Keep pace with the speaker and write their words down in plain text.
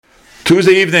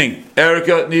Tuesday evening,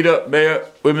 Erica, Nita, Meir,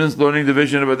 Women's Learning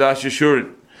Division of Adash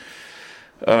Yeshurun.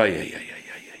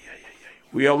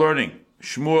 We are learning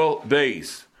Shmuel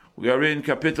Beis. We are in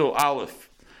Kapitel Aleph.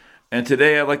 And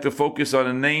today I'd like to focus on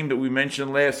a name that we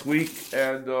mentioned last week.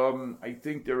 And I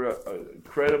think there are an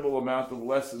incredible amount of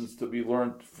lessons to be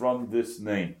learned from this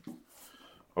name.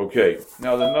 Okay,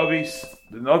 now the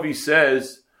Navi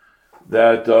says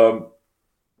that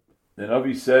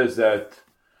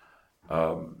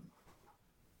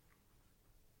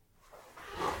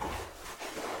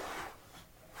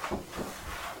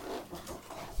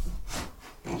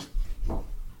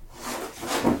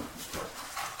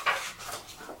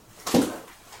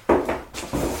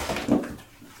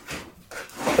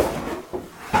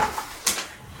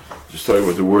just tell you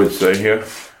what the words say here.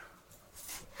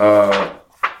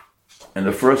 In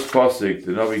the first Pasuk,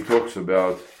 the Navi talks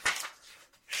about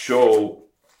Shmuel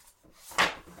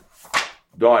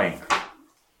dying.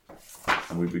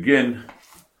 And we begin,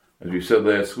 as we said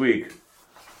last week,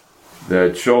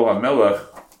 that Shmuel HaMelech,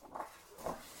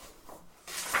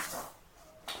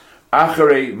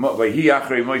 Vayhi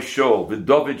Achrei Moishol, the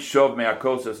David Shov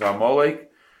Me'akosas HaMolek,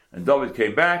 and David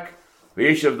came back,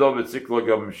 Vayeshav David Siklo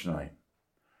Gam Mishnayim.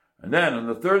 And then on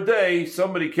the third day,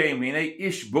 somebody came.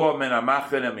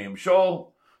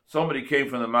 Somebody came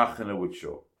from the Machane with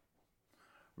Shol.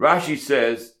 Rashi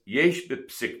says, Yesh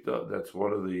b'psikta, that's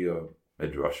one of the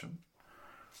Midrashim,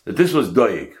 that this was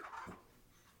Doeg.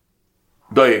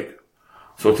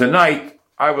 So tonight,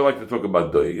 I would like to talk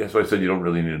about Doeg. That's why I said you don't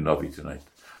really need a Navi tonight.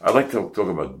 I'd like to talk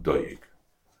about Doeg.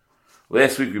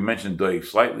 Last week we mentioned Doeg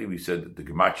slightly. We said that the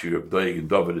gematria of Doeg and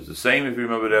David is the same, if you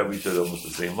remember that. We said almost the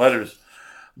same letters.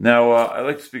 Now, I'd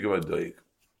like to speak about Doeg.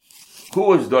 Who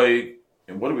was Doeg,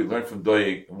 and what did we learn from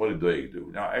Doeg, and what did Doeg do?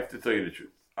 Now, I have to tell you the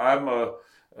truth. I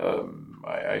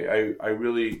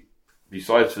really,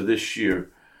 besides for this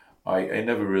year, I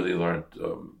never really learned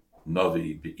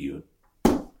Navi B'iyun.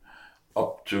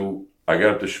 I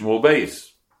got up to Shmuel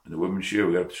Beis. In the women's year,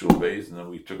 we got up to Shmuel Beis, and then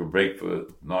we took a break for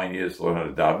 9 years to learn how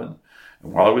to daven.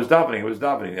 And while I was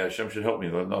davening, Hashem should help me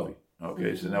learn Navi.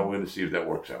 Okay, so now we're going to see if that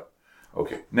works out.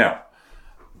 Okay, now,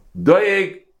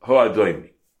 Doeg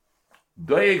Ha'adoimi.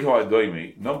 Doeg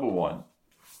Ha'adoimi, number one.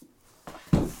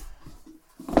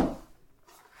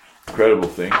 Incredible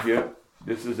thing here.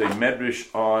 This is a medrash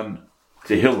on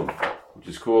Tehillim, which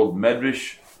is called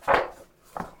Medrash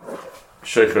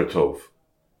Shecher Tov.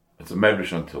 It's a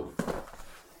medrash on Tehillim.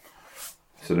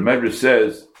 So the medrash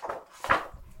says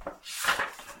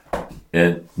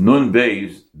in Nun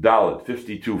Beis Dalet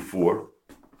 52:4,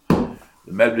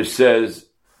 the medrash says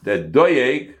that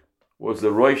Doeg was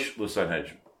the Rosh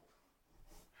L'Sanhedrin.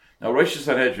 Now, Rosh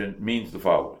L'Sanhedrin means the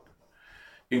following.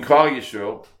 In Klal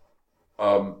Yisrael,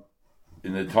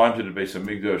 in the times of the Beis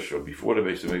HaMikdash, or before the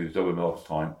Beis HaMikdash, David Melech's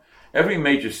time, every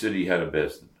major city had a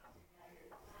Bezdin.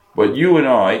 But you and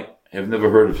I have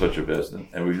never heard of such a Bezdin,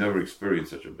 and we've never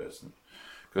experienced such a Bezdin.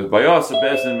 Because by us, a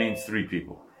Bezdin means three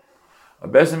people. A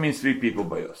Bezdin means three people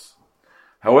by us.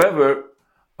 However,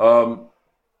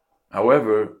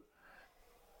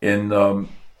 in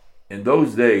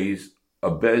those days,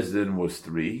 a Bezdin was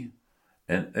three.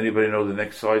 And anybody know the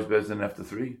next size Bezdin after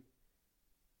three?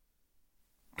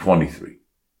 23. It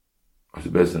was a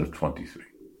Bezdin of 23.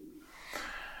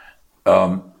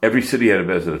 Every city had a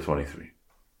Bezdin of 23.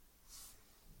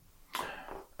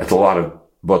 That's a lot of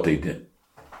Batei Din.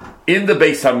 In the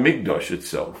Beis HaMikdash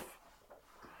itself,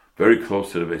 very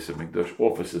close to the Beis HaMikdash,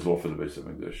 offices off of the Beis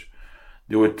HaMikdash,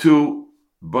 there were two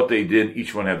Batei Din,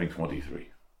 each one having 23.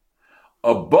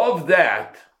 Above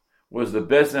that was the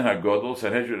Bezdin HaGodol,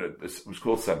 Sanhedrin. It was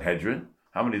called Sanhedrin.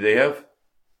 How many they have?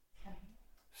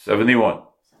 71.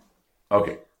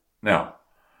 Okay. Now,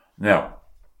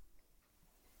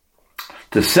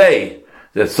 to say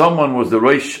that someone was the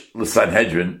Rosh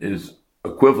L'Sanhedrin is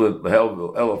equivalent to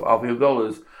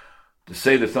 $1,000 to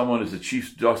say that someone is the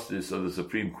Chief Justice of the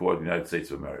Supreme Court of the United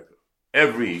States of America.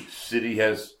 Every city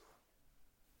has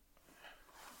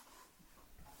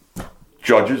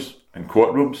judges and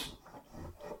courtrooms.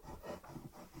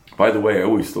 By the way, I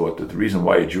always thought that the reason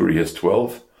why a jury has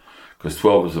 12, because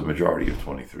 12 is a majority of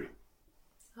 23.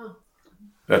 Huh.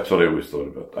 That's what I always thought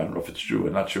about. I don't know if it's true or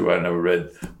not true. I never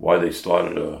read why they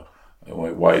started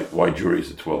why juries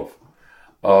are 12.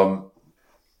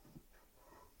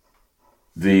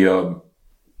 The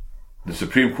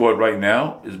Supreme Court right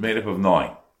now is made up of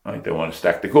 9. Right? They want to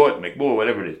stack the court, make more,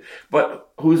 whatever it is.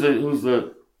 But who's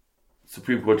the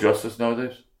Supreme Court Justice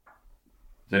nowadays?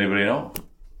 Does anybody know?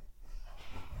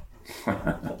 I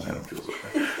don't feel so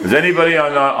bad. Does anybody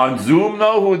on Zoom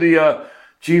know who the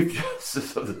Chief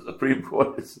Justice of the Supreme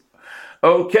Court is?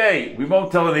 Okay, we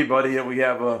won't tell anybody that we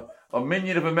have a a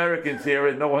million of Americans here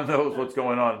and no one knows what's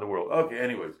going on in the world. Okay,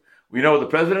 anyways. We know who the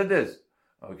president is.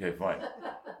 Okay, fine.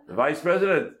 The vice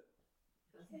president.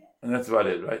 And that's about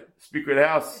it, right? Speaker of the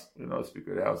House. We know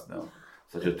Speaker of the House now.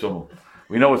 Such a tumult.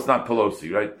 We know it's not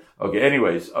Pelosi, right? Okay,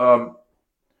 anyways.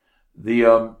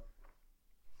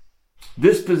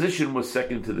 This position was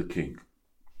second to the king.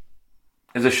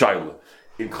 As a shayla.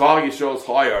 In Klal Yisrael's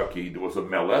hierarchy, there was a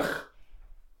melech,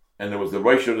 and there was the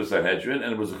Rosh of the Sanhedrin,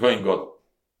 and there was a Kohen Gadol.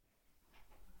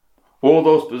 All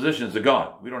those positions are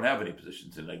gone. We don't have any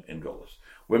positions in Golos.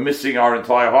 We're missing our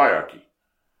entire hierarchy.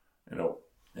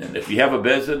 And if you have a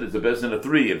bezin, it's a bezin of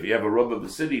 3. If you have a rub of the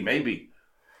city, maybe.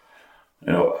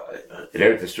 In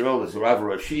Eretz Yisrael, there's a Rav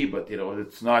Rashi, but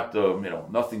it's not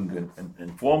nothing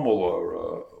informal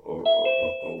or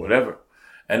whatever.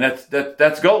 And that's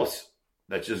Golos.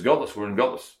 That's just Golos. We're in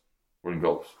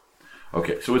Golos.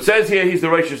 Okay, so it says here he's the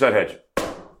Rosh Sanhedrin.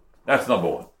 That's number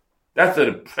 1. That's an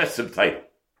impressive title.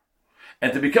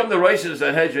 And to become the Rosh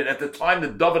Sanhedrin at the time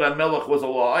that David HaMelech was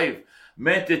alive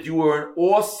meant that you were an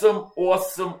awesome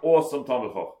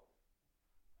Talmid Chacham.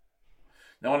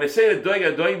 Now, when they say that Doeg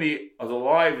Adoimi was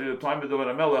alive at the time of David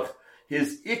HaMelech,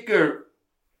 his ikar,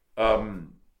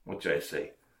 what should I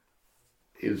say?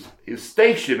 His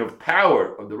station of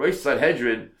power of the Rosh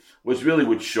Sanhedrin was really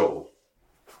with Shaul.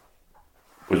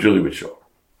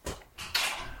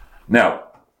 Now,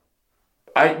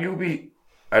 I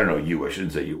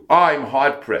shouldn't say you. I'm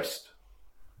hard pressed.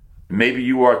 Maybe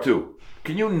you are too.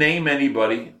 Can you name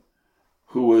anybody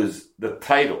who was the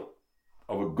title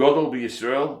of a Gadol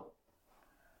b'Yisrael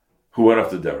who went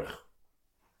off the derech?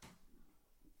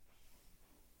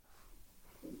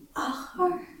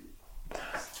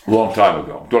 Long time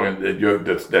ago. I'm talking.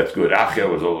 That's good. Achia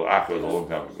was a long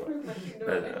time ago.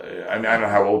 I don't know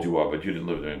how old you are, but you didn't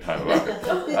live during the time of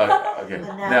Achia. Okay.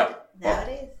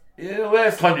 Nowadays. In the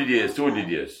last 100 years, 200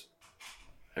 years.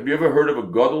 Have you ever heard of a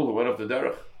Gadol who went off the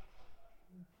derech?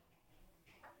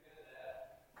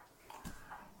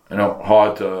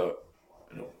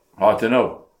 Hard to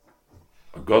know.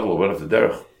 A Gadol who went off the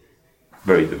derech.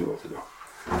 Very difficult to know.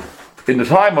 In the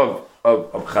time of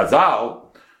Chazal,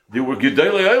 there were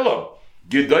Gedolei Olam,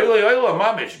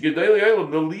 Mamish, Gedolei Olam,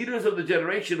 the leaders of the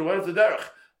generation who went off the derech.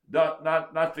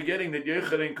 Not forgetting that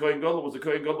Yochanan Kohen Gadol was a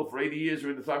Kohen Gadol for 80 years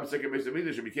during the time of Second Beis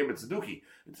Hamikdash and became a Tzeduki.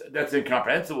 That's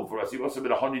incomprehensible for us. He must have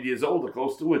been 100 years old or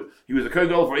close to it. He was a Kohen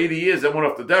Gadol for 80 years and went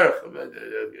off the derech.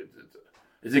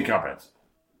 It's incomprehensible.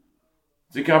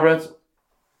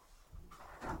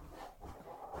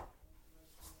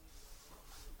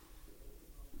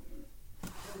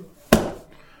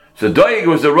 So Doeg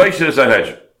was the Rosh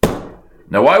Sanhedrin.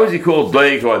 Now, why was he called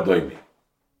Doeg or Adoimi?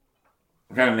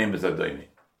 What kind of name is Adoimi?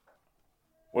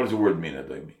 What does the word mean,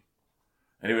 Adoimi?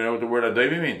 Anyone know what the word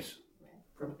Adoimi means?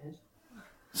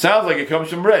 Sounds like it comes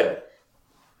from bread.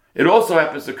 It also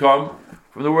happens to come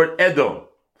from the word Edom,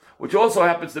 which also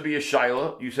happens to be a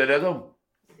Shaila. You said Edom?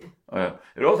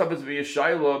 It also happens to be a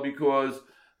Shaila because,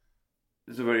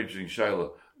 this is a very interesting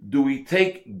Shaila. Do we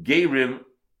take Gerim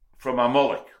from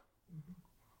Amalek?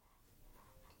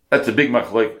 That's a big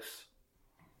machlokes.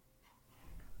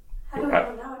 I don't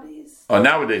know nowadays.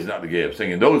 Nowadays, not the game. I'm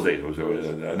saying in those days,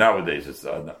 nowadays it's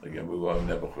not the game. I'm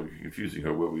never confusing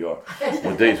her where we are.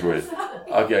 What days were it?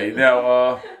 Okay,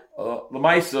 now,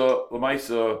 Lamaisa,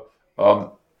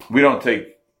 we don't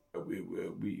take,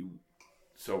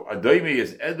 so Adoimi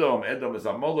is Edom is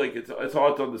Amalek. It's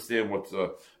hard to understand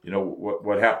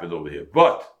what happened over here.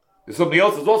 But there's something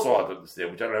else that's also hard to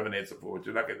understand, which I don't have an answer for, which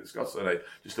we're not going to discuss tonight,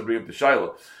 just to bring up the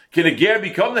Shiloh. Can a ger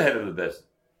become the head of the Bezdin?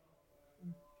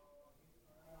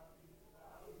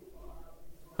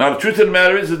 Now, the truth of the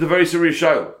matter is, it's a very serious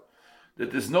Shiloh.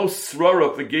 That there's no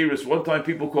srara for gerus. One time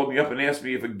people called me up and asked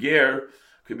me if a ger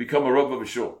could become a rav of a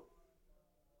shul.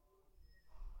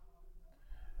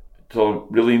 I told them,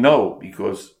 really no,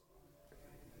 because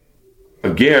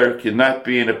a ger cannot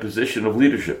be in a position of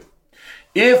leadership.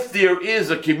 If there is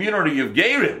a community of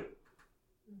gerim,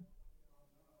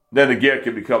 then a ger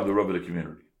can become the rav of the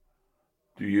community.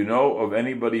 Do you know of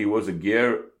anybody who was a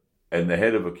ger and the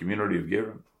head of a community of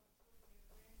gerim?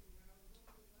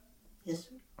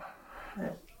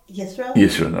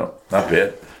 Yisro, no, not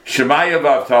bad. Shemaiah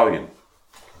V'Avtalion.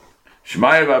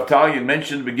 Shemaiah V'Avtalion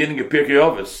mentioned the beginning of Perek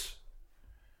Avos.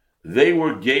 They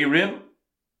were gerim,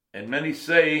 and many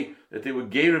say that they were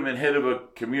gerim and head of a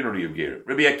community of gerim.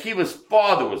 Rabbi Akiva's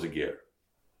father was a ger.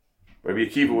 Rabbi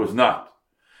Akiva was not.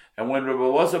 And when Rabbi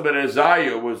Elazar ben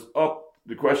Azariah was up,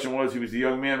 the question was, he was a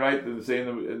young man, right? They say in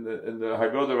the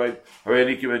Haggadah, right?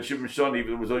 Harenikim and Shimon Shana,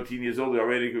 even was 18 years old,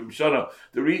 Harenikim and Shana.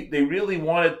 They really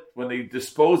wanted, when they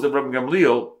disposed of Rabbi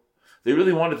Gamliel, they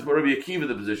really wanted to put Rabbi Akiva in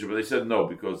the position, but they said no,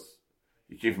 because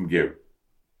He came from Ger.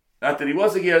 Not that he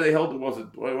was a Ger, they held it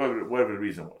wasn't, whatever the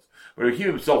reason was. But Rekiva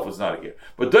himself was not a Ger.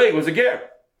 But Doeg was a Ger.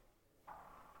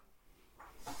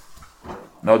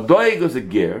 Now Doeg was a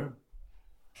Ger,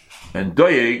 and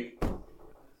Doeg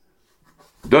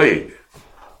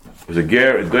was a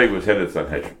Ger, and Doeg was head of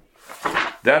Sanhedrin.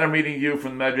 That I'm reading you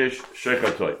from Medrash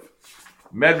Sheicha Toiv.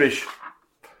 Medrash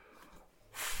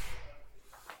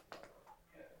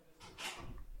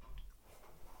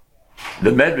the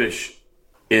Medrash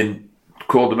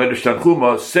called the Medrash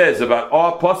Tanchuma says about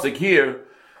our Pasuk here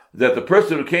that the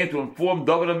person who came to inform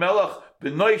David HaMelech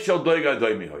b'noi shel Doeg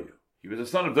Adomi hoyu. He was the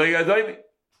son of Doeg Adomi.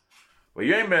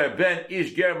 V'yomer ben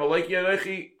ish ger maleki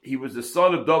arechi. He was the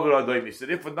son of David Adomi. He said,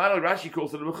 if not only Rashi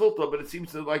calls it a Mechilta, but it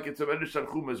seems like it's a Medrash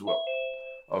Tanchuma as well.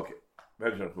 Okay,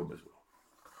 Medrash Tanchuma as well.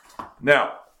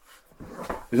 Now,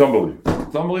 it's unbelievable.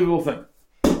 It's an unbelievable thing.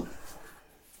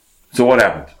 So what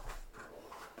happened?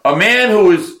 A man who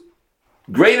was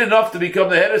great enough to become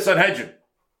the head of Sanhedrin,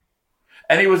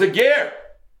 and he was a ger,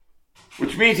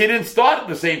 which means he didn't start at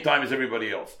the same time as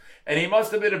everybody else. And he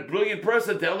must have been a brilliant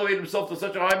person to elevate himself to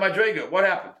such a high madrega. What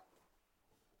happened?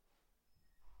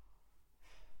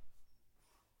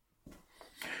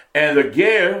 And the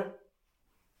ger,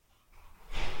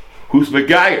 who's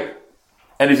Megayer,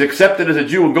 and is accepted as a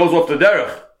Jew and goes off the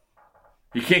derech,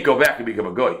 he can't go back and become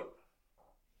a goy.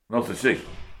 No such thing.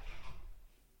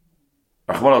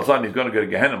 Achman al-San, he's going to get a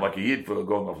Gehenna like a Yid for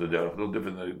going off the derech. No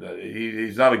different than that.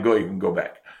 He's not a goy, he can go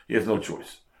back. He has no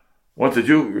choice. Once a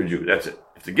Jew, you're a Jew. That's it.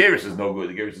 If the Geras is no good,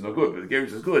 the Geras is no good. But if the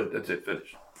Geras is good, that's it.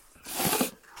 Finished.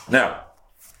 Now,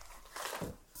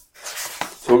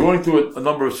 so we're going through a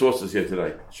number of sources here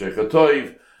today. Sheicha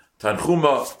Toiv,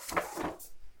 Tanchuma,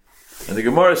 and the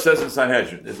Gemara says in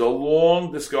Sanhedrin. There's a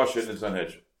long discussion in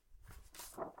Sanhedrin.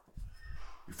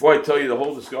 Before I tell you the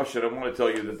whole discussion, I want to tell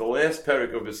you that the last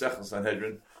Perek of Masechta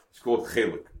Sanhedrin is called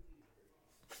Chelik.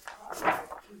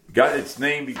 Got its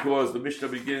name because the Mishnah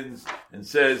begins and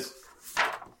says,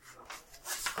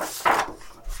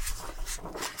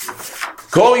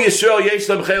 Kol Yisrael yesh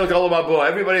lem chelik olam haba.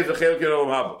 Everybody has a chelik in olam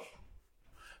haba.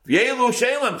 V'yelu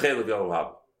shein lem chelik in olam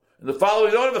haba. And the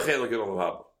following don't have a chelik in olam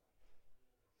haba.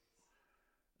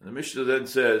 And the Mishnah then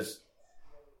says,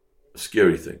 a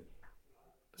scary thing.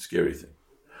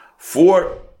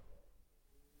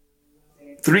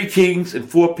 Three kings and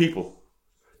 4 people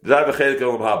did have a chelik in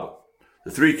olam haba.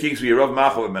 The 3 kings were Yerav,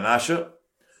 Machal, and Menashe,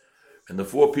 and the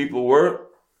 4 people were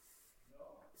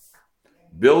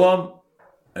Bilam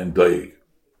and Doeg,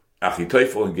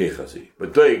 Achitophel and Gehazi.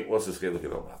 But Doeg lost his chelik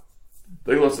in olam haba.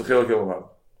 Doeg lost the chelik in olam haba.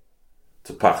 It's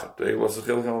a pachat. Doeg lost the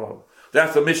chelik in olam haba.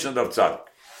 That's the mission of Tzaddik.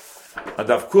 And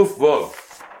Daf Kuf Vav,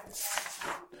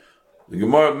 the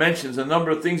Gemara mentions a number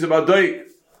of things about Doeg.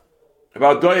 It's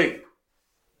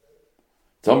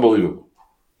unbelievable.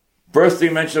 First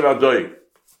thing mentioned about Doeg.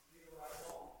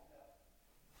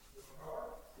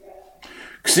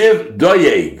 Ksiv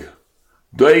Doeg.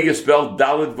 Doeg is spelled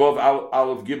Dalet Vav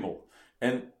Aleph Gimel.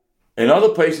 And in other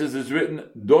places it's written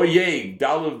Doeg,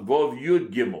 Dalet Vav Yud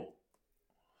Gimel.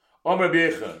 Omer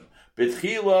B'Yechan.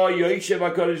 B'tchila Yoishev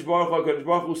HaKadosh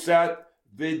Baruch Hu sat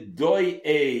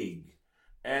V'Doeg.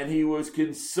 And he was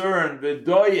concerned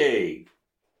V'Doeg.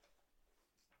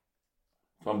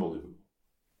 It's unbelievable.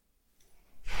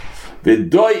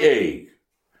 V'Doeg.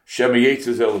 Shema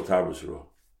Yetzes El Tavos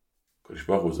Ro. Kadosh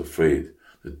Baruch Hu was afraid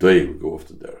that Doeg would go off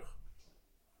the derech.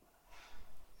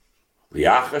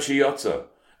 Liacha sheyotza,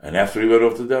 and after he went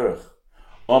off the derech,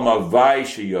 Omavai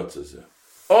sheyotza.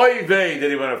 Oy vey that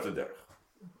he went off the derech.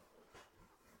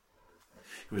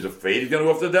 He was afraid he's going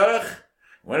to go off the derech.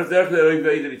 Went off the derech, oy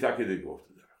vey that he did go off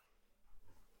the derech.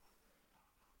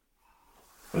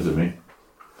 What does it mean?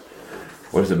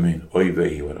 What does it mean? Oy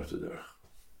vey he went off the derech.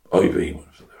 Oy vey he went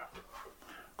off the derech.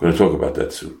 I'm going to talk about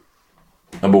that soon.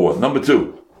 Number 1. Number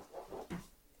 2.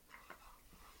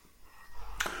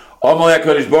 Amalek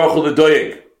HaKadosh Baruch Hu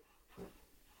l'Doeg.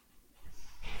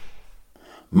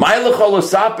 Ma'ilech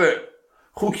ha'losaper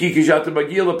chuki k'shata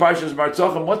magil l'parshas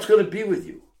martzachim. What's going to be with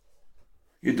you?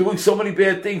 You're doing so many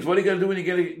bad things. What are you going to do when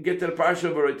you're going to get to the parsha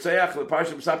of V'rotzeach, the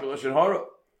parsha of Sapi Lashon Hara?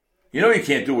 You know you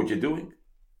can't do what you're doing.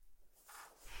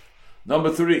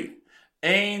 Number 3.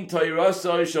 Ein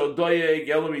Tayrasa shel Doeg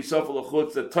Elam Yisaf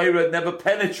l'chutz. The Torah never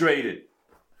penetrated.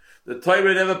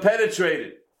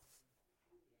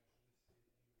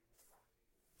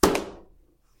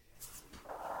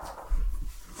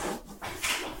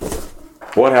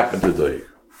 What happened to Doeg?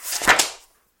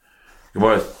 The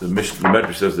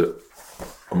Medrash says that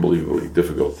unbelievably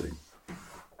difficult thing.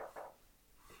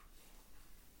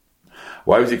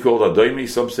 Why was he called Adomi?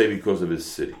 Some say because of his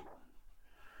city.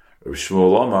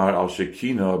 Shmuel Amar al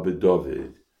Shekina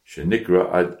b'David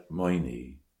Shenikra ad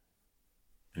moini.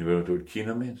 Anybody know what the word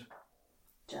kina means?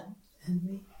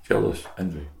 Envy. Jealous,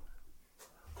 envy.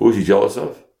 Who is he jealous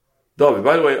of? David.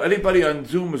 By the way, anybody on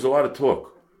Zoom is a lot of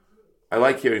talk. I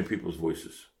like hearing people's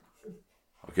voices.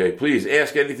 Okay, please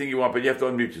ask anything you want, but you have to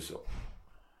unmute yourself.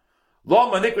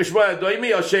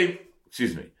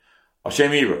 Excuse me.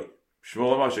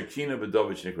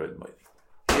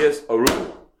 Here's a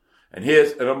rule. And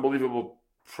here's an unbelievable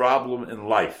problem in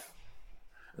life.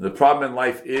 And the problem in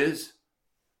life is,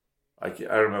 I don't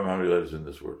remember how many letters in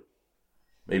this word.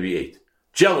 Maybe 8.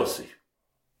 Jealousy.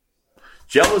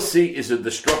 Jealousy is a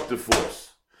destructive force.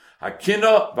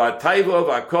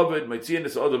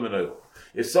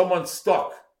 If someone's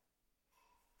stuck,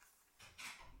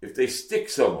 if they stick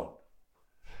someone,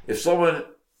 if someone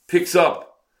picks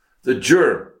up the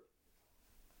germ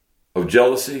of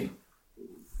jealousy,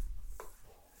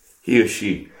 he or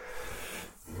she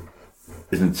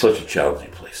is in such a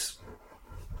challenging place.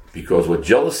 Because what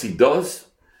jealousy does,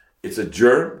 it's a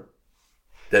germ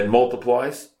that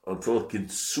multiplies until it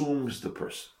consumes the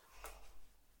person.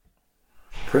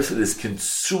 The person is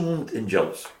consumed in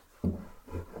jealousy. You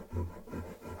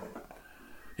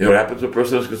know what happens to a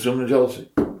person who's consumed in jealousy?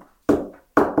 They're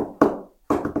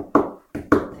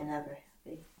never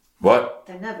happy. What?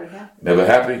 They're never happy. Never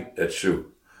happy? That's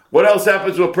true. What else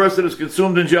happens to a person who's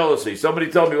consumed in jealousy? Somebody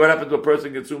tell me what happens to a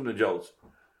person consumed in jealousy.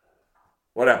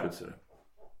 What happens to them?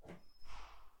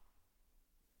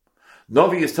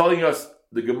 Navi is telling us,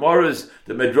 the Gemaras,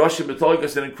 the Medrashim are telling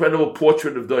us an incredible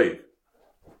portrait of Doeg.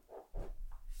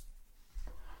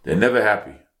 They're never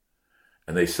happy.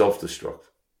 And they self-destruct.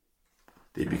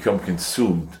 They become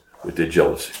consumed with their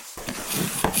jealousy.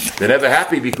 They're never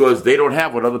happy because they don't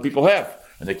have what other people have.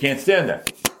 And they can't stand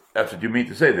that. That's what you mean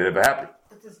to say. They're never happy.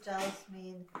 But does jealous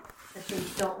mean that they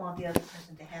don't want the other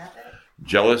person to have it?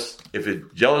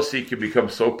 Jealousy can become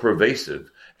so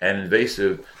pervasive and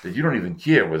invasive that you don't even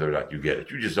care whether or not you get it.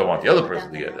 You just don't want the other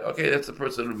person to get it. Okay, that's the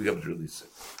person who becomes really sick.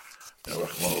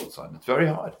 It's very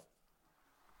hard.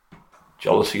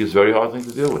 Jealousy is a very hard thing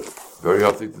to deal with. Very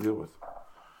hard thing to deal with.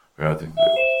 Very hard thing to deal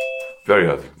with. Very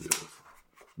hard thing to deal with.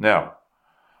 Now,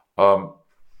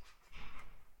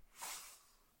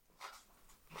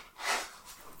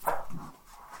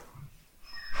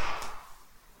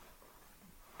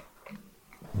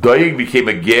 Doeg became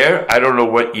a ger. I don't know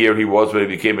what year he was when he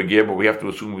became a ger, but we have to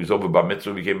assume he was over bar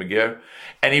mitzvah when he became a ger.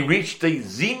 And he reached the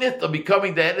zenith of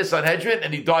becoming the head of Sanhedrin,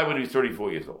 and he died when he was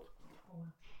 34 years old.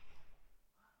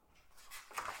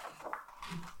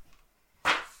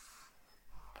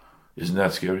 Isn't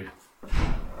that scary?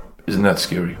 Isn't that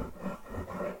scary?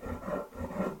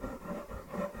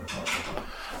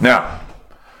 Now,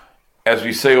 as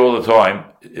we say all the time,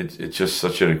 it's just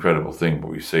such an incredible thing, but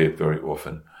we say it very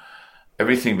often.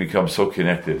 Everything becomes so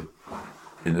connected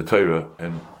in the Torah,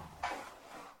 and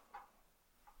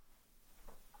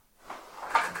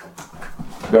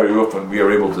very often we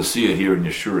are able to see it here in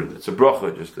Yeshua. It's a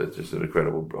bracha, just an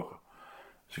incredible bracha.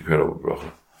 It's an incredible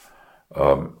bracha.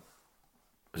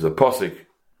 There's a Pasuk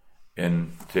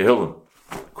in Tehillim,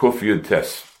 Kuf Yud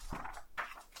Tes.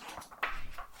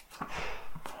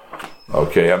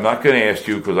 Okay, I'm not going to ask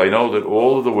you because I know that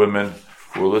all of the women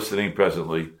who are listening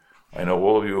presently, I know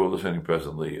all of you who are listening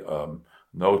presently, know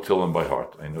Tehillim by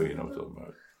heart. I know you know Tehillim by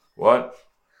heart. What?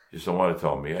 You just don't want to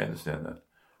tell me. I understand that.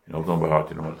 You know Tehillim by heart,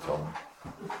 you don't want to tell me.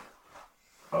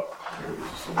 Oh, here it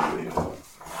is. Somebody.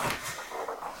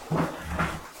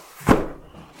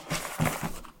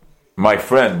 My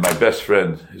friend, my best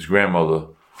friend, his grandmother,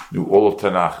 knew all of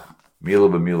Tanakh, Mila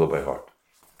b'Mila by heart.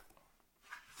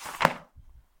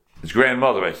 His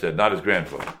grandmother, I said, not his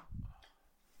grandfather.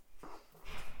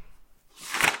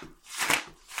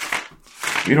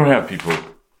 We don't have people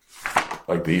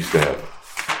like they used to have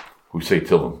who say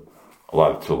Tehillim, a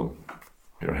lot of Tehillim.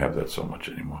 We don't have that so much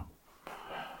anymore.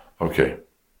 Okay.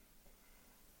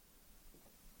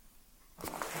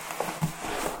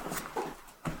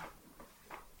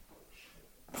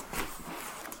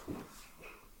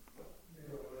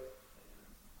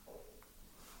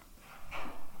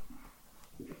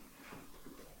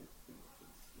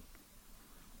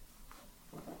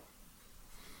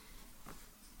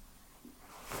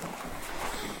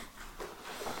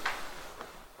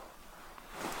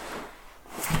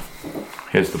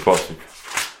 Here's the Pasuk.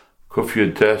 Kuf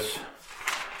Yud Tes,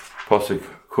 Pasuk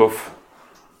Kuf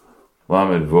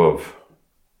Lamed Vov.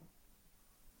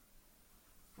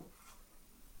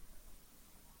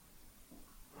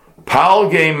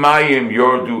 Palge Mayim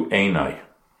Yordu Einai.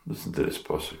 Listen to this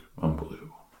Pasuk.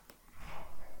 Unbelievable.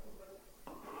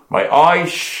 My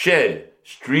eyes shed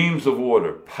streams of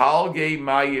water. Palge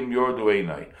Mayim Yordu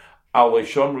Einai. Ale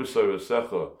Shomru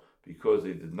Sarasecha because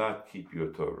they did not keep your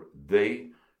Torah.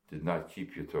 They did not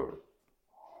keep your Torah.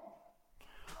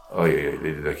 Oh yeah,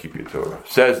 they did not keep your Torah.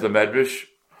 Says the Medrash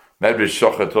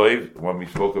Shachatoiv, one we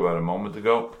spoke about a moment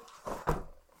ago.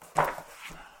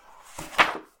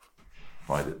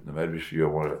 Find it. The Medrash for you. I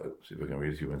want to see if I can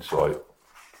read it to you inside.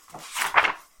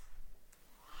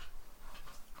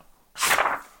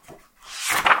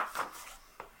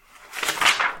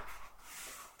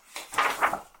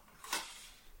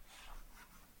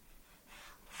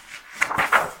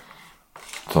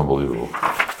 It's unbelievable.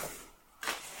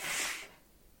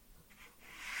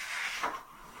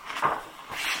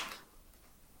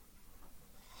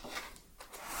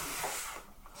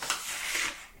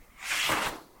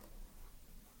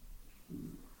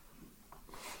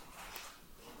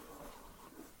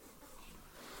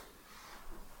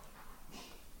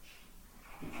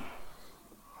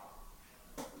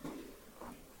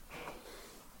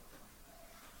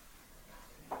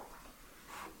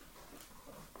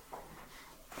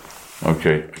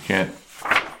 Okay, I can't.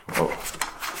 Oh.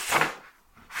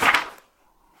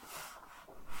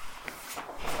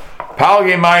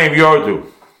 Palge Mayim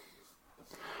Yordu.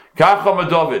 Kacham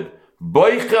David.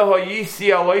 Boiche Hayisi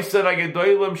Aloisan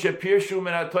Agedoilim Shepirshu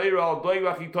Min HaTorah Al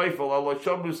Doivachi Teufel Al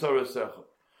Lashomru Sarasecha.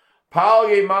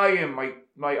 Palge Mayim,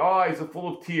 my eyes are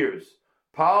full of tears.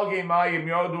 Palge Mayim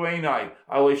Yordu Einai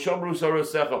Al Lashomru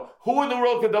Sarasecha. Who in the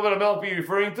world could David HaMelech be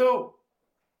referring to?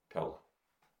 Pella.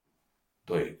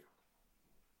 Doig.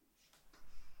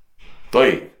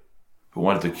 Doig, who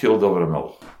wanted to kill David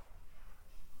HaMelech.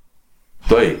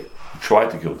 Doig, who tried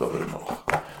to kill David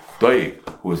HaMelech. Doig,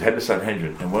 who was head of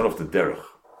Sanhedrin and went off the derech.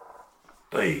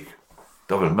 Doig,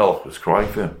 David HaMelech was crying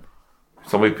for him.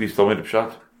 Somebody please tell me the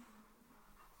pshat.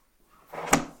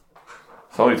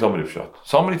 Somebody tell me the pshat.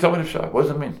 Somebody tell me the pshat. What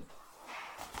does it mean?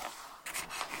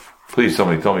 Please,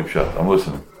 somebody tell me the pshat. I'm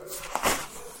listening.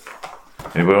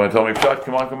 Anybody want to tell me the pshat?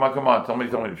 Come on. Tell me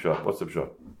the pshat. What's the pshat?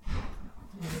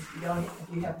 If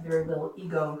you have very little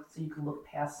ego, so you can look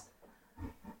past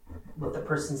what the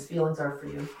person's feelings are for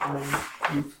you, and then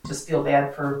you just feel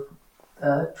bad for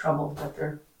the trouble that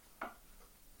they're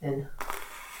in.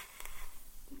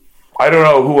 I don't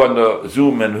know who on the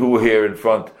Zoom and who here in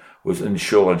front was in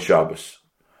Shul on Shabbos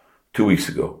 2 weeks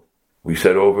ago. We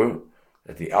said over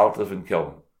that the Altaf in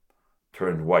Kelm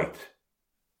turned white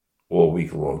all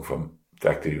week long from the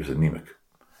fact that he was anemic.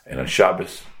 And on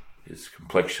Shabbos, his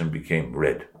complexion became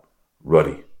red,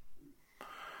 ruddy.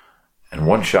 And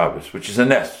one Shabbos, which is a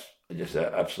nes, just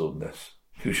an absolute nes,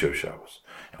 Kusher Shabbos.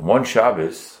 And one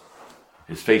Shabbos,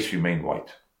 his face remained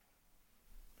white.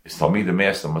 His Talmid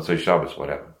asked him, Motzei Shabbos, what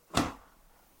happened?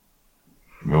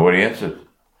 Remember what he answered?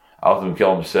 Alton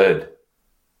Kelm said,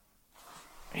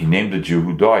 he named a Jew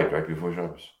who died right before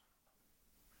Shabbos.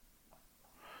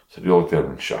 So they all looked at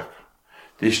him in shock.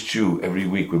 This Jew every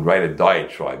week would write a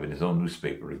diatribe in his own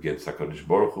newspaper against HaKadosh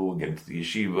Baruch Hu, against the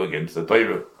yeshiva, against the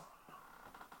Torah.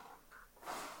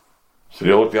 So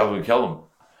they all looked at him and tell him,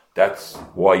 that's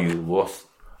why you lost,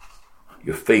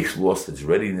 your face lost its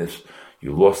readiness,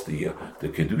 you lost the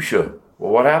Kedusha.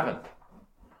 Well, what happened?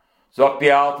 Zok the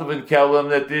Altav and tell him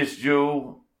that this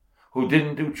Jew who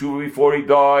didn't do tshuva before he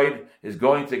died is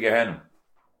going to Gehenna.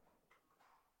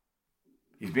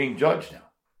 He's being judged now.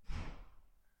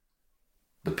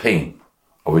 The pain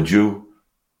of a Jew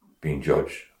being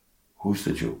judged. Who's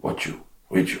the Jew? What Jew?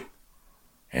 Which Jew?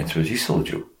 Answer is, he's still a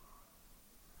Jew.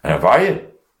 And Avayed,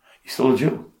 he's still a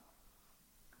Jew.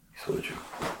 He's still a Jew.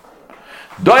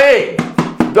 Doeg,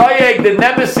 the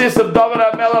nemesis of David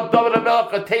HaMelech. David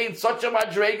HaMelech attained such a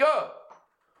madrega.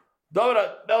 David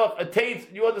HaMelech attains,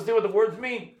 you understand what the words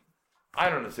mean? I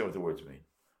don't understand what the words mean.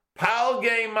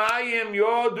 Palgei mayim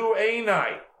yodu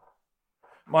einai.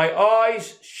 My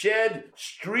eyes shed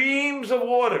streams of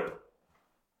water.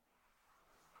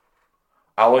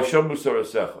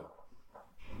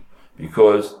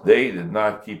 Because they did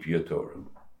not keep your Torah.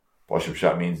 Pasuk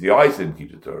Pshat means the eyes didn't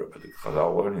keep the Torah, but the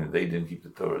Chazal learning that they didn't keep the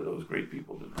Torah. Those great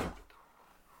people didn't keep it.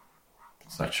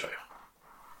 It's not shaykh.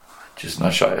 Just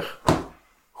not shaykh.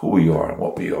 Who we are and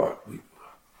what we are.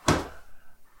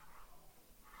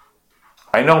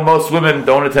 I know most women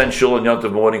don't attend shul on Yom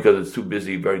Tov morning because it's too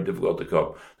busy, very difficult to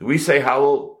come. Do we say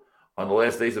Hallel on the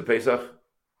last days of Pesach?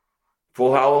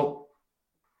 Full Hallel?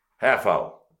 Half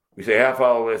Hallel. We say half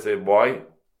Hallel, they say why?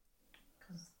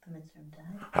 Because the Mitzrayim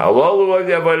died. Hallel of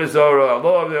the Avodah Zarah,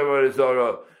 Hallel of the Avodah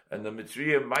Zarah, and the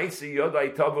Mitzrayim, Maisi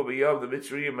Yodai Tava B'Yav, the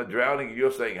Mitzrayim are drowning, and you're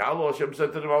saying, Hallel Hashem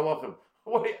said to them, Halachim.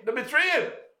 What? The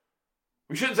Mitzrayim!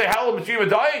 We shouldn't say Hallel, Mitzrayim are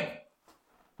dying.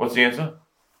 What's the answer?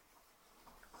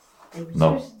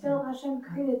 No. Still Hashem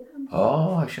created them.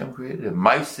 Oh, Hashem created them.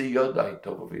 Maisi Yodai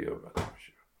Tova B'Yav.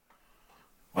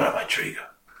 What am I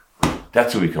Madriga.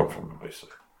 That's who we come from, Rabbi Say.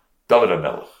 David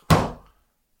HaMelech.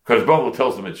 Because Baruch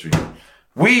tells the Mitzrayim,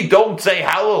 we don't say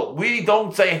Hallel. We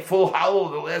don't say full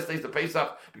Hallel the last days of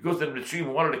Pesach because the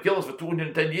Mitzrayim wanted to kill us for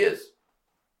 210 years.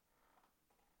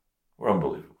 We're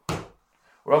unbelievable.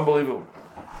 We're unbelievable.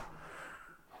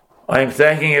 I am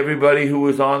thanking everybody who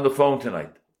was on the phone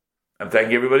tonight. I'm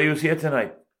thanking everybody who's here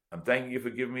tonight. I'm thanking you for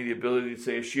giving me the ability to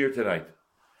say a shir tonight.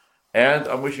 And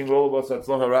I'm wishing all of us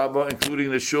Hatzlacha Rabbah,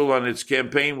 including the shul on its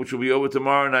campaign, which will be over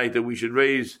tomorrow night, that we should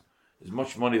raise as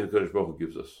much money as the Kodesh Baruch Hu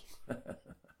gives us.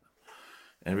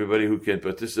 Everybody who can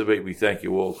participate, we thank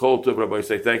you all. Kol Tov, Rabbi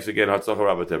say thanks again. Hatzlacha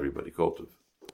Rabbah to everybody. Kol Tov.